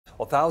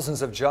Well,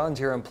 thousands of John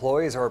Deere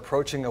employees are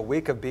approaching a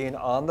week of being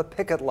on the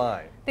picket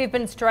line. They've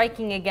been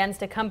striking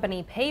against a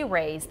company pay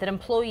raise that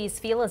employees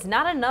feel is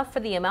not enough for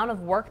the amount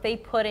of work they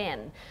put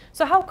in.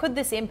 So how could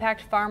this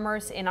impact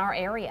farmers in our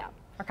area?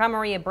 Our Cam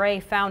Maria Bray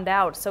found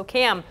out. So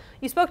Cam,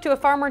 you spoke to a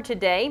farmer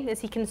today.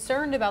 Is he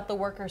concerned about the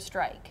workers'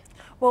 strike?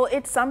 Well,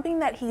 it's something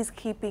that he's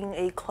keeping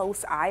a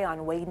close eye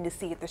on, waiting to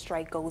see if the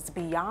strike goes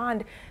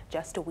beyond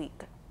just a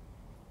week.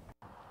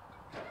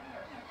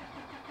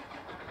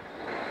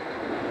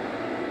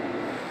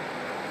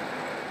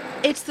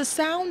 It's the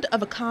sound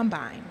of a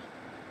combine,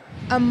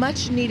 a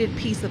much-needed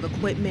piece of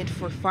equipment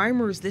for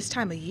farmers this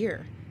time of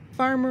year.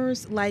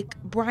 Farmers like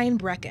Brian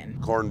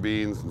Brecken. Corn,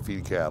 beans, and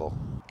feed cattle.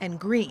 And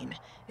green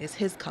is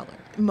his color.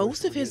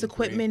 Most of his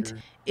equipment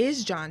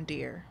is John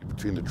Deere.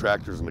 Between the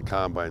tractors and the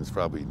combines,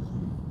 probably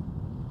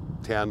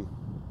 10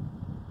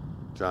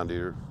 John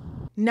Deere.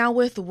 Now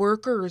with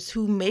workers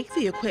who make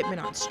the equipment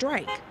on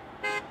strike,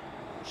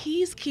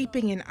 he's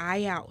keeping an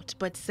eye out,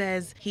 but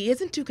says he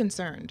isn't too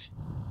concerned.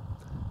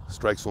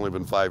 Strike's only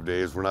been 5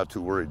 days. We're not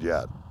too worried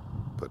yet.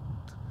 But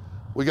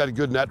we got a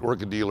good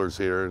network of dealers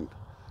here, and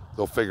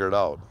they'll figure it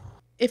out.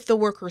 If the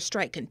workers'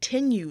 strike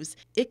continues,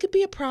 it could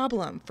be a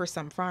problem for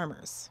some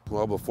farmers.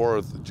 Well,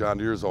 before, John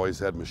Deere's always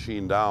had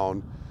machine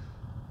down.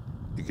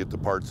 You get the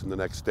parts in the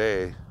next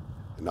day,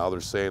 and now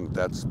they're saying that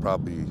that's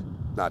probably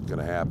not going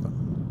to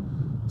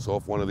happen. So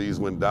if one of these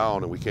went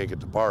down and we can't get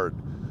the part,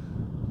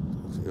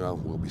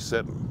 we'll be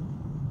sitting.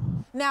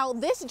 Now,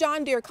 this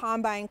John Deere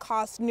combine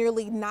cost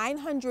nearly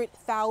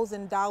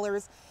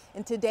 $900,000,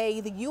 and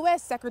today the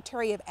U.S.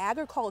 Secretary of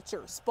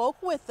Agriculture spoke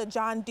with the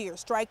John Deere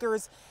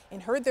strikers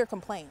and heard their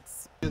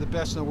complaints. You're the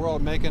best in the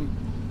world at making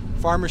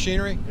farm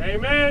machinery.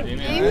 Amen.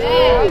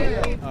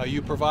 Amen.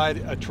 You provide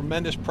a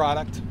tremendous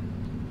product.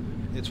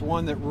 It's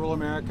one that rural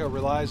America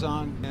relies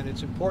on, and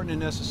it's important and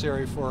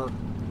necessary for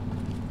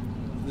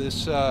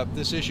this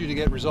issue to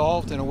get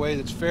resolved in a way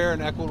that's fair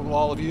and equitable to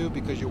all of you,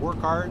 because you work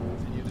hard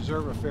and you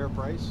deserve a fair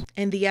price.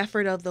 And the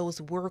effort of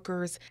those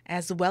workers,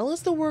 as well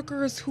as the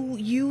workers who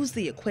use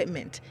the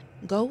equipment,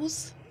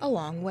 goes a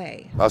long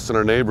way. Us and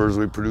our neighbors,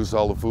 we produce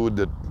all the food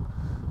that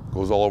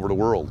goes all over the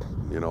world,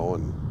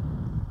 and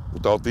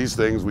without these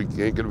things, we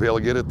ain't gonna be able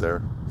to get it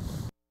there.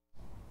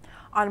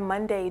 On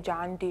Monday,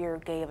 John Deere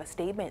gave a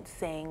statement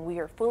saying, "We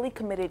are fully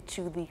committed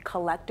to the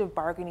collective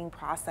bargaining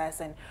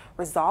process and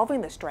resolving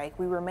the strike.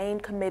 We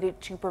remain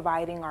committed to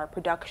providing our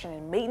production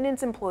and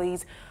maintenance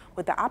employees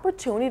with the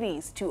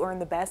opportunities to earn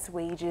the best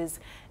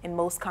wages and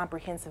most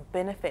comprehensive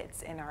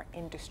benefits in our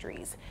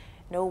industries."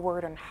 No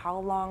word on how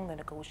long the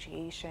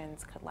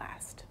negotiations could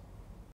last.